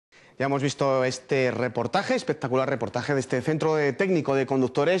Ya hemos visto este reportaje, espectacular reportaje de este centro técnico de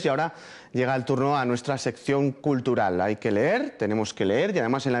conductores, y ahora llega el turno a nuestra sección cultural. Hay que leer, tenemos que leer, y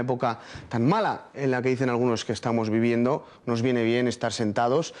además en la época tan mala en la que dicen algunos que estamos viviendo, nos viene bien estar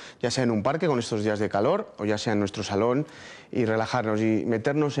sentados, ya sea en un parque con estos días de calor o ya sea en nuestro salón, y relajarnos y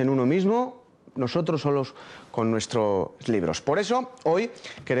meternos en uno mismo, nosotros solos con nuestros libros. Por eso hoy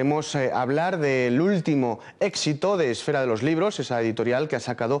queremos hablar del último éxito de Esfera de los Libros, esa editorial que ha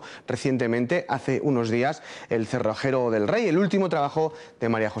sacado recientemente, hace unos días, El cerrajero del rey, el último trabajo de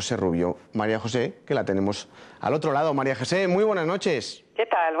María José Rubio. María José, que la tenemos al otro lado. María José, muy buenas noches. ¿Qué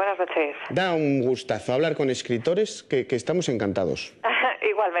tal? Buenas noches. Da un gustazo hablar con escritores que estamos encantados.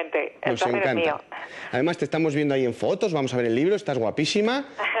 Igualmente, el Nos placer encanta. es mío. Además te estamos viendo ahí en fotos, vamos a ver el libro, estás guapísima.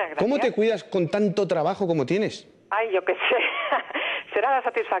 ¿Cómo te cuidas con tanto trabajo como tienes? Ay, yo qué sé. Será la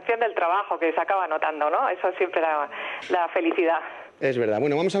satisfacción del trabajo que se acaba notando, ¿no? Eso es siempre la felicidad. Es verdad.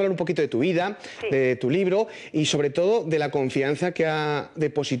 Bueno, vamos a hablar un poquito de tu vida, sí, de tu libro y sobre todo de la confianza que ha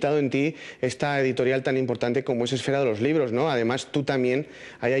depositado en ti esta editorial tan importante como es Esfera de los Libros, ¿no? Además, tú también,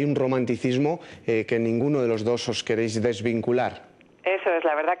 ahí hay un romanticismo que ninguno de los dos os queréis desvincular. Eso es,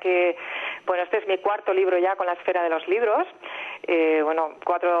 la verdad que, bueno, este es mi cuarto libro ya con la Esfera de los Libros. Bueno,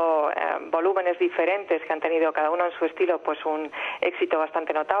 4 volúmenes diferentes que han tenido cada uno en su estilo pues un éxito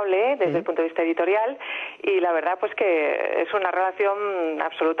bastante notable desde el punto de vista editorial, y la verdad pues que es una relación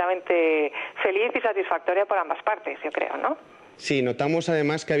absolutamente feliz y satisfactoria por ambas partes, yo creo, ¿no? Sí, notamos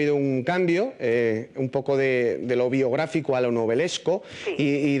además que ha habido un cambio, un poco de lo biográfico a lo novelesco, sí.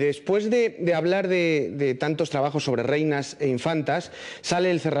 Y después de hablar de tantos trabajos sobre reinas e infantas,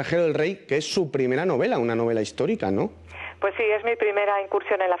 sale El cerrajero del rey, que es su primera novela, una novela histórica, ¿no? Pues sí, es mi primera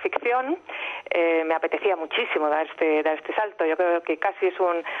incursión en la ficción. Me apetecía muchísimo dar este salto. Yo creo que casi es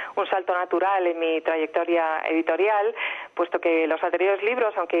un salto natural en mi trayectoria editorial, puesto que los anteriores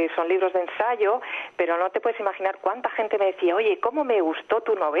libros, aunque son libros de ensayo, pero no te puedes imaginar cuánta gente me decía, oye, ¿cómo me gustó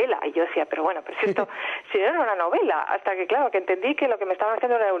tu novela? Y yo decía, pero bueno, pero si esto si no era una novela, hasta que claro, que entendí que lo que me estaban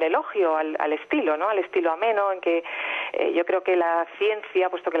haciendo era un elogio al estilo, ¿no? Al estilo ameno, en que yo creo que la ciencia,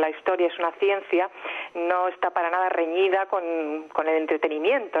 puesto que la historia es una ciencia, no está para nada reñida con el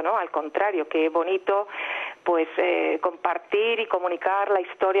entretenimiento, ¿no? Al contrario, qué bonito pues compartir y comunicar la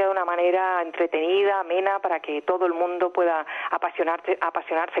historia de una manera entretenida, amena, para que todo el mundo pueda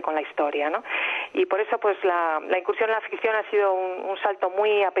apasionarse con la historia, ¿no? Y por eso pues la incursión en la ficción ha sido un salto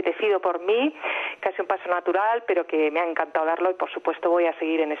muy apetecido por mí, casi un paso natural, pero que me ha encantado darlo, y por supuesto voy a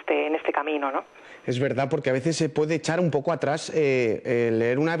seguir en este camino, ¿no? Es verdad, porque a veces se puede echar un poco atrás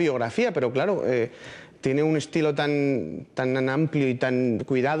leer una biografía, pero claro, tiene un estilo tan amplio y tan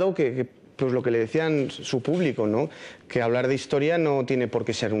cuidado que pues lo que le decían su público, ¿no? Que hablar de historia no tiene por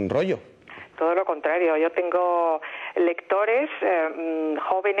qué ser un rollo. Todo lo contrario, yo tengo lectores,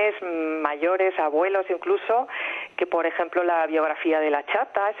 jóvenes, mayores, abuelos incluso, que por ejemplo la biografía de la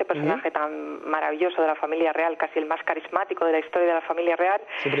Chata, ese personaje tan maravilloso de la familia real, casi el más carismático de la historia de la familia real.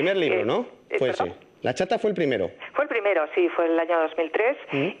 Su primer libro, ¿no? Fue ese. La Chata fue el primero. Fue el primero, sí, fue el año 2003.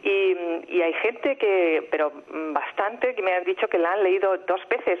 Y hay gente pero bastante, que me han dicho que la han leído 2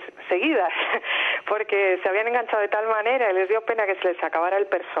 veces seguidas, porque se habían enganchado de tal manera y les dio pena que se les acabara el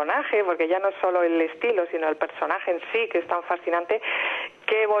personaje, porque ya no es solo el estilo, sino el personaje en sí, que es tan fascinante,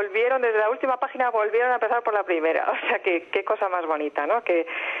 que volvieron, desde la última página, volvieron a empezar por la primera. O sea, que qué cosa más bonita, ¿no? Que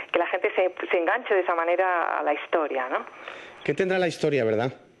la gente se enganche de esa manera a la historia, ¿no? ¿Qué tendrá la historia,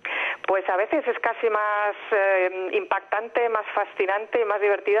 verdad? Pues a veces es casi más impactante, más fascinante y más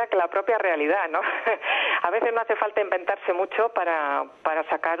divertida que la propia realidad, ¿no? A veces no hace falta inventarse mucho para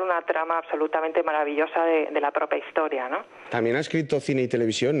sacar una trama absolutamente maravillosa de la propia historia, ¿no? También ha escrito cine y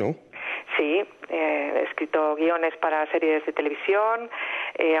televisión, ¿no? Sí, he escrito guiones para series de televisión,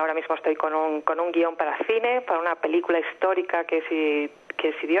 ahora mismo estoy con un guión para cine, para una película histórica que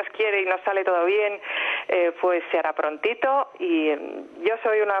si Dios quiere y nos sale todo bien, pues se hará prontito. Y yo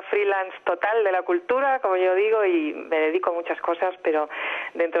soy una freelance total de la cultura, como yo digo, y me dedico a muchas cosas, pero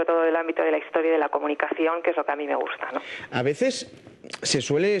dentro de todo el ámbito de la historia y de la comunicación, que es lo que a mí me gusta, ¿no? A veces se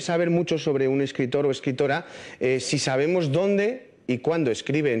suele saber mucho sobre un escritor o escritora si sabemos dónde y cuándo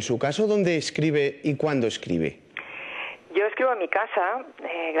escribe. En su caso, ¿dónde escribe y cuándo escribe? Yo escribo en mi casa,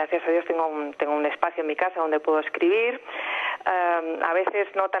 gracias a Dios tengo un espacio en mi casa donde puedo escribir, a veces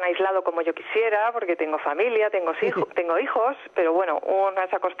no tan aislado como yo quisiera, porque tengo familia, tengo hijos, pero bueno, uno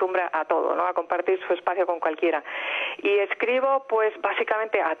se acostumbra a todo, ¿no? A compartir su espacio con cualquiera. Y escribo pues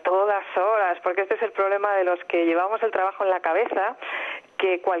básicamente a todas horas, porque este es el problema de los que llevamos el trabajo en la cabeza,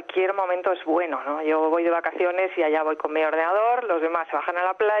 que cualquier momento es bueno, ¿no? Yo voy de vacaciones y allá voy con mi ordenador, los demás se bajan a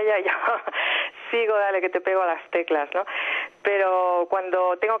la playa y yo sigo, dale que te pego a las teclas, ¿no? Pero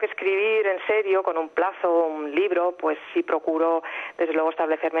cuando tengo que escribir en serio, con un plazo, un libro, pues sí procuro, desde luego,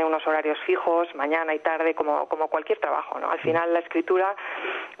 establecerme unos horarios fijos, mañana y tarde, como cualquier trabajo, ¿no? Al final, la escritura,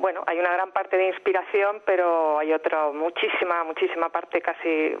 bueno, hay una gran parte de inspiración, pero hay otra muchísima parte, casi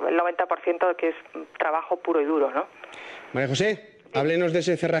el 90%, que es trabajo puro y duro, ¿no? María José, háblenos de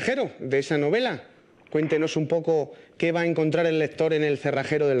ese cerrajero, de esa novela. Cuéntenos un poco qué va a encontrar el lector en El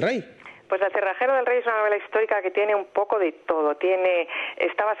cerrajero del rey. Pues El cerrajero del rey es una novela histórica que tiene un poco de todo.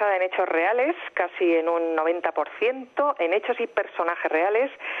 Está basada en hechos reales, casi en un 90%, en hechos y personajes reales,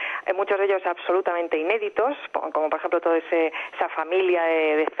 muchos de ellos absolutamente inéditos, como por ejemplo toda esa familia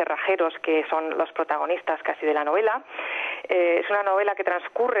de cerrajeros que son los protagonistas casi de la novela. Es una novela que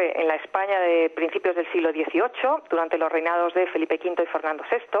transcurre en la España de principios del siglo XVIII, durante los reinados de Felipe V y Fernando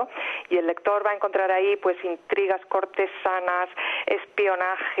VI, y el lector va a encontrar ahí pues intrigas cortesanas,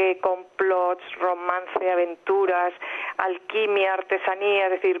 espionaje, complots, romance, aventuras, alquimia, artesanía,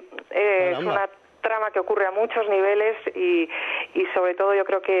 es decir, es una trama que ocurre a muchos niveles y sobre todo yo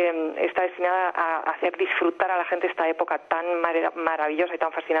creo que está destinada a hacer disfrutar a la gente esta época tan maravillosa y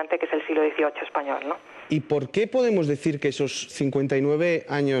tan fascinante que es el siglo XVIII español, ¿no? ¿Y por qué podemos decir que esos 59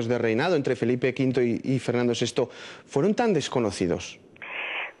 años de reinado entre Felipe V y Fernando VI fueron tan desconocidos?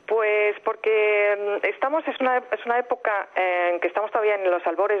 Pues porque es una época en que estamos todavía en los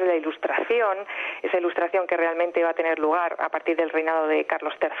albores de la Ilustración, esa Ilustración que realmente va a tener lugar a partir del reinado de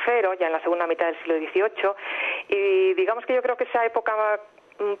Carlos III, ya en la segunda mitad del siglo XVIII, y digamos que yo creo que esa época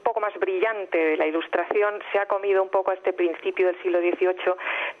un poco más brillante de la Ilustración se ha comido un poco a este principio del siglo XVIII,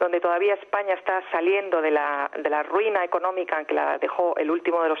 donde todavía España está saliendo de la ruina económica en que la dejó el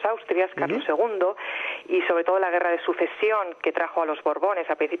último de los Austrias, Carlos II, y sobre todo la guerra de sucesión que trajo a los Borbones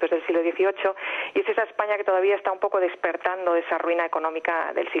a principios del siglo XVIII, y es esa España que todavía está un poco despertando de esa ruina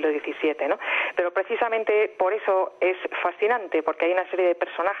económica del siglo XVII, ¿no? Pero precisamente por eso es fascinante, porque hay una serie de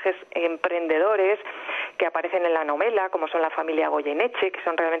personajes emprendedores que aparecen en la novela, como son la familia Goyeneche, que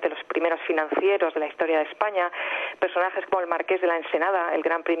son realmente los primeros financieros de la historia de España, personajes como el marqués de la Ensenada, el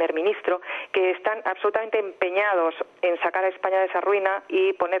gran primer ministro, que están absolutamente empeñados en sacar a España de esa ruina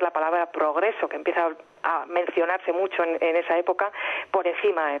y poner la palabra progreso, que empieza a mencionarse mucho en esa época, por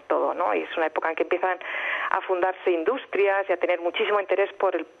encima de todo, ¿no? Y es una época en que empiezan a fundarse industrias y a tener muchísimo interés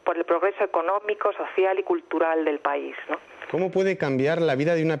por el progreso económico, social y cultural del país, ¿no? ¿Cómo puede cambiar la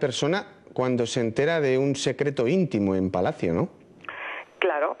vida de una persona cuando se entera de un secreto íntimo en palacio, no?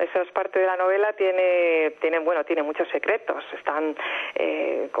 Claro, eso es parte de la novela, tiene muchos secretos. Están,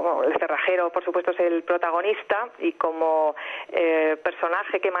 como el cerrajero, por supuesto, es el protagonista, y como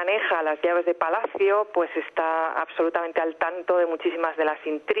personaje que maneja las llaves de palacio, pues está absolutamente al tanto de muchísimas de las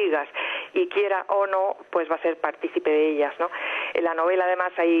intrigas, y quiera o no, pues va a ser partícipe de ellas, ¿no? En la novela,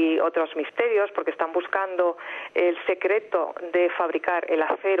 además, hay otros misterios, porque están buscando el secreto de fabricar el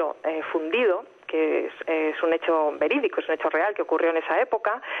acero fundido, que es un hecho verídico, es un hecho real que ocurrió en esa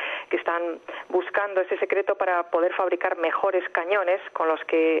época, que están buscando ese secreto para poder fabricar mejores cañones con los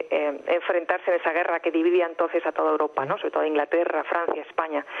que enfrentarse en esa guerra que dividía entonces a toda Europa, ¿no? Sobre todo Inglaterra, Francia,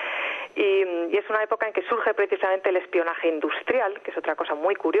 España. Y es una época en que surge precisamente el espionaje industrial, que es otra cosa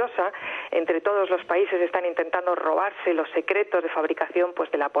muy curiosa. Entre todos los países están intentando robarse los secretos de fabricación, pues,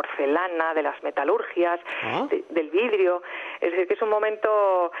 de la porcelana, de las metalurgias, del vidrio. Es decir, que es un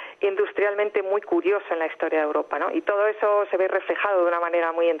momento industrialmente muy curioso en la historia de Europa, ¿no? Y todo eso se ve reflejado de una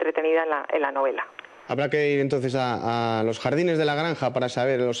manera muy entretenida en la novela. Habrá que ir entonces a los jardines de la granja para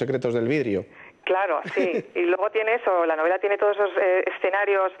saber los secretos del vidrio. Claro, sí. Y luego tiene eso, la novela tiene todos esos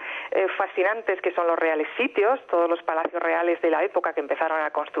escenarios fascinantes que son los reales sitios, todos los palacios reales de la época que empezaron a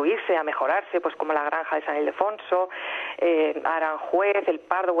construirse, a mejorarse, pues como la granja de San Ildefonso, Aranjuez, el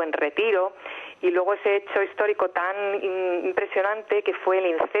Pardo o en Retiro. Y luego ese hecho histórico tan impresionante que fue el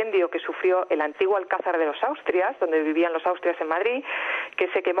incendio que sufrió el antiguo Alcázar de los Austrias, donde vivían los Austrias en Madrid, que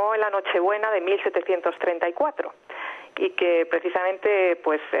se quemó en la Nochebuena de 1734. Y que precisamente,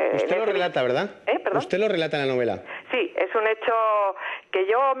 pues... Usted lo relata, ¿verdad? ¿Perdón? Usted lo relata en la novela. Sí, es un hecho que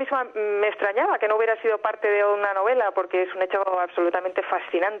yo misma me extrañaba que no hubiera sido parte de una novela, porque es un hecho absolutamente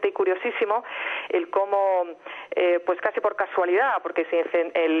fascinante y curiosísimo, el cómo, pues casi por casualidad, porque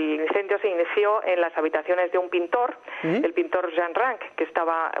el incendio se inició en las habitaciones de un pintor, el pintor Jean Ranc, que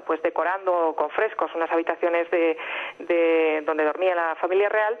estaba pues decorando con frescos unas habitaciones de donde dormía la familia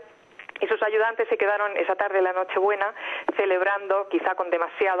real. Y sus ayudantes se quedaron esa tarde de la Nochebuena celebrando, quizá con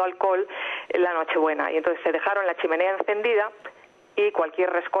demasiado alcohol, la Nochebuena. Y entonces se dejaron la chimenea encendida y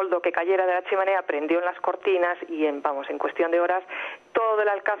cualquier rescoldo que cayera de la chimenea prendió en las cortinas y en cuestión de horas todo el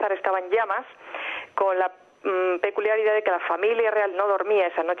alcázar estaba en llamas, con la peculiaridad de que la familia real no dormía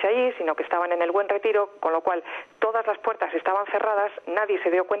esa noche allí, sino que estaban en el Buen Retiro, con lo cual todo todas las puertas estaban cerradas, nadie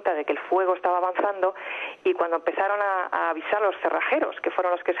se dio cuenta de que el fuego estaba avanzando, y cuando empezaron a avisar a los cerrajeros, que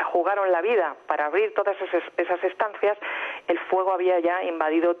fueron los que se jugaron la vida para abrir todas esas estancias, el fuego había ya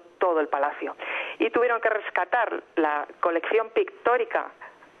invadido todo el palacio. Y tuvieron que rescatar la colección pictórica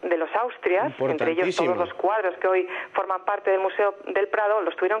de los Austrias, entre ellos todos los cuadros que hoy forman parte del Museo del Prado,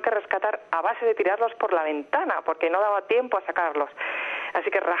 los tuvieron que rescatar a base de tirarlos por la ventana, porque no daba tiempo a sacarlos. Así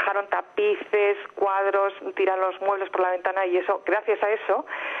que rajaron tapices, cuadros, tiraron los muebles por la ventana, y eso, gracias a eso,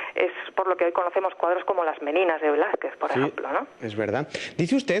 es por lo que hoy conocemos cuadros como las Meninas de Velázquez, por ejemplo, ¿no? Es verdad.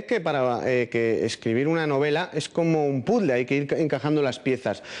 Dice usted que para que escribir una novela es como un puzzle, hay que ir encajando las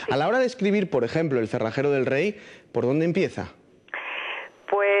piezas. Sí. A la hora de escribir, por ejemplo, El cerrajero del rey, ¿por dónde empieza?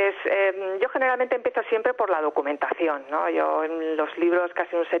 Pues yo generalmente empiezo siempre por la documentación, ¿no? Yo en los libros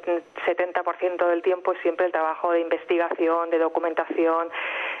casi un 70% del tiempo es siempre el trabajo de investigación, de documentación,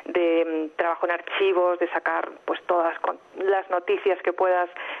 de trabajo en archivos, de sacar pues todas las noticias que puedas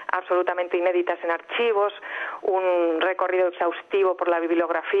absolutamente inéditas en archivos, un recorrido exhaustivo por la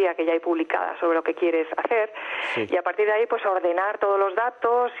bibliografía que ya hay publicada sobre lo que quieres hacer, sí. Y a partir de ahí pues ordenar todos los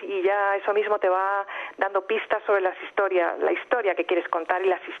datos, y ya eso mismo te va dando pistas sobre la historia que quieres contar y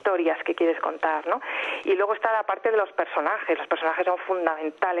las historias que quieres contar, ¿no? Y luego está la parte de los personajes. Los personajes son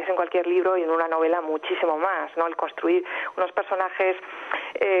fundamentales en cualquier libro y en una novela muchísimo más, ¿no? El construir unos personajes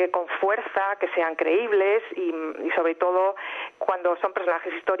con fuerza, que sean creíbles, y sobre todo cuando son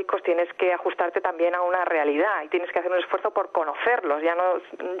personajes históricos tienes que ajustarte también a una realidad y tienes que hacer un esfuerzo por conocerlos. Ya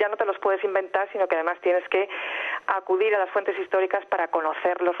no te los puedes inventar, sino que además tienes que acudir a las fuentes históricas para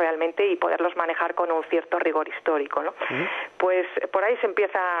conocerlos realmente y poderlos manejar con un cierto rigor histórico, ¿no? Pues por ahí se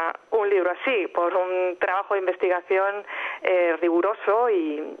empieza un libro así, por un trabajo de investigación riguroso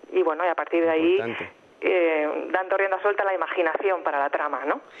y bueno, y a partir de ahí dando rienda suelta a la imaginación para la trama,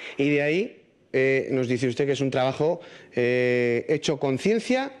 ¿no? Y de ahí nos dice usted que es un trabajo hecho con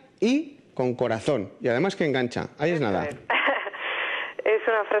ciencia y con corazón, y además que engancha. Ahí es nada. Es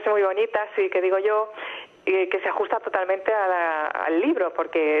una frase muy bonita, sí, que digo yo, que se ajusta totalmente al libro,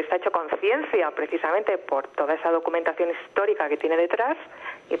 porque está hecho con ciencia, precisamente por toda esa documentación histórica que tiene detrás,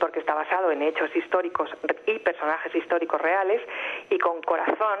 y porque está basado en hechos históricos y personajes históricos reales, y con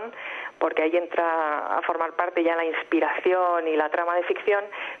corazón, porque ahí entra a formar parte ya la inspiración y la trama de ficción,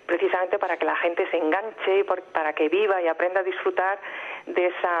 precisamente para que la gente se enganche y para que viva y aprenda a disfrutar de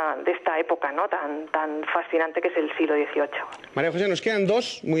esta época, ¿no? tan fascinante que es el siglo XVIII. María José, nos quedan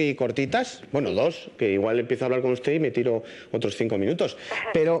dos muy cortitas, bueno, dos, que igual empiezo a hablar con usted y me tiro otros 5 minutos.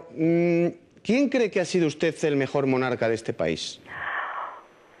 Pero, ¿quién cree que ha sido usted el mejor monarca de este país?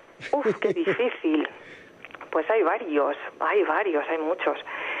 Uf, qué difícil. Pues hay varios, hay muchos.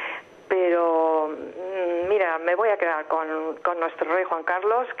 Pero, mira, me voy a quedar con nuestro rey Juan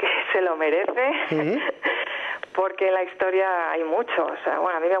Carlos, que se lo merece, porque en la historia hay muchos.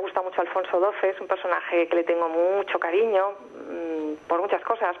 Bueno, a mí me gusta mucho Alfonso XII, es un personaje que le tengo mucho cariño, por muchas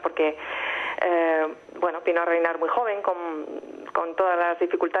cosas, porque bueno, vino a reinar muy joven, con todas las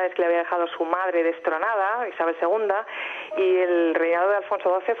dificultades que le había dejado su madre destronada, Isabel II, y el reinado de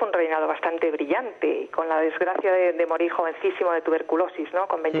Alfonso XII fue un reinado bastante brillante, con la desgracia de morir jovencísimo de tuberculosis, ¿no?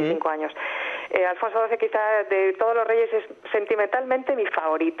 Con 25 años. Alfonso XII quizá de todos los reyes es sentimentalmente mi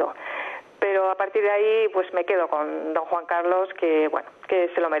favorito, pero a partir de ahí pues me quedo con don Juan Carlos, que bueno, que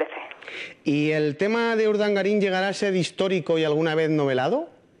se lo merece. ¿Y el tema de Urdangarín llegará a ser histórico y alguna vez novelado?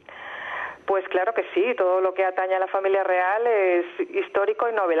 Pues claro que sí, todo lo que atañe a la familia real es histórico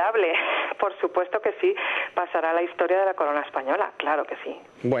y novelable. Por supuesto que sí, pasará a la historia de la corona española, claro que sí.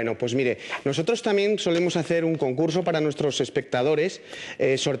 Bueno, pues mire, nosotros también solemos hacer un concurso para nuestros espectadores,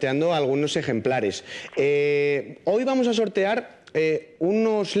 sorteando algunos ejemplares. Hoy vamos a sortear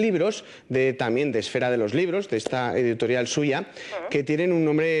unos libros también de Esfera de los Libros, de esta editorial suya, que tienen un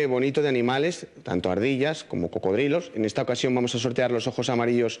nombre bonito de animales, tanto ardillas como cocodrilos. En esta ocasión vamos a sortear los ojos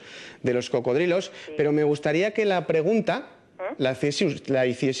amarillos de los cocodrilos, pero me gustaría que la pregunta la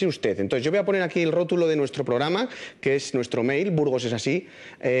hiciese usted. Entonces yo voy a poner aquí el rótulo de nuestro programa, que es nuestro mail, burgosesasí,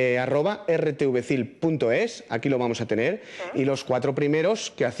 @rtvcil.es, aquí lo vamos a tener, y los 4 primeros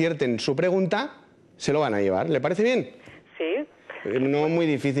que acierten su pregunta se lo van a llevar. ¿Le parece bien? Sí. No muy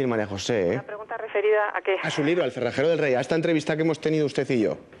difícil, María José, ¿eh? ¿Una pregunta referida a qué? A su libro, Al cerrajero del rey, a esta entrevista que hemos tenido usted y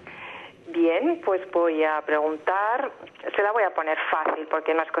yo. Bien, pues voy a preguntar, se la voy a poner fácil,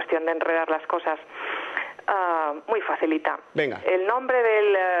 porque no es cuestión de enredar las cosas. Muy facilita. Venga. El nombre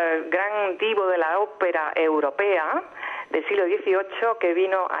del gran divo de la ópera europea del siglo XVIII que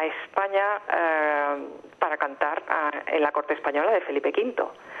vino a España para cantar en la corte española de Felipe V.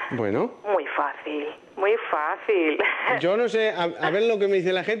 Bueno. Muy fácil, muy fácil. Yo no sé, a ver lo que me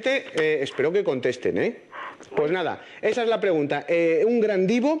dice la gente, espero que contesten, ¿eh? Pues nada, esa es la pregunta. Un gran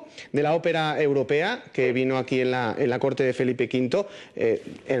divo de la ópera europea que vino aquí en la corte de Felipe V,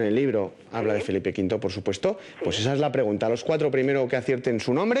 en el libro habla de Felipe V, por supuesto. Pues esa es la pregunta. Los 4 primeros que acierten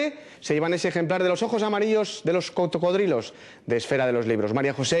su nombre se llevan ese ejemplar de los ojos amarillos de los cocodrilos de Esfera de los Libros.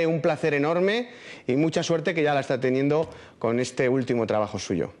 María José, un placer enorme y mucha suerte que ya la está teniendo con este último trabajo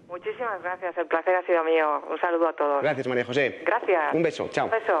suyo. Muchísimas gracias, el placer ha sido mío. Un saludo a todos. Gracias, María José. Gracias. Un beso, chao.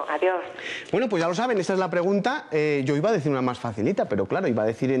 Un beso, adiós. Bueno, pues ya lo saben, esta es la pregunta. Yo iba a decir una más facilita, pero claro, iba a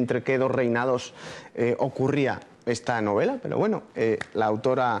decir entre qué 2 reinados ocurría esta novela, pero bueno, la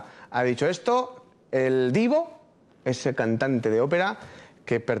autora ha dicho esto. El divo, ese cantante de ópera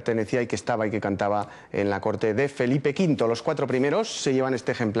que pertenecía y que estaba y que cantaba en la corte de Felipe V. Los 4 primeros se llevan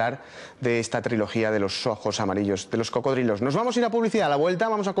este ejemplar de esta trilogía de los ojos amarillos de los cocodrilos. Nos vamos a ir a publicidad. A la vuelta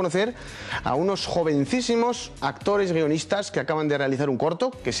vamos a conocer a unos jovencísimos actores guionistas que acaban de realizar un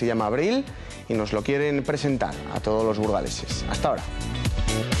corto que se llama Abril y nos lo quieren presentar a todos los burgaleses. Hasta ahora.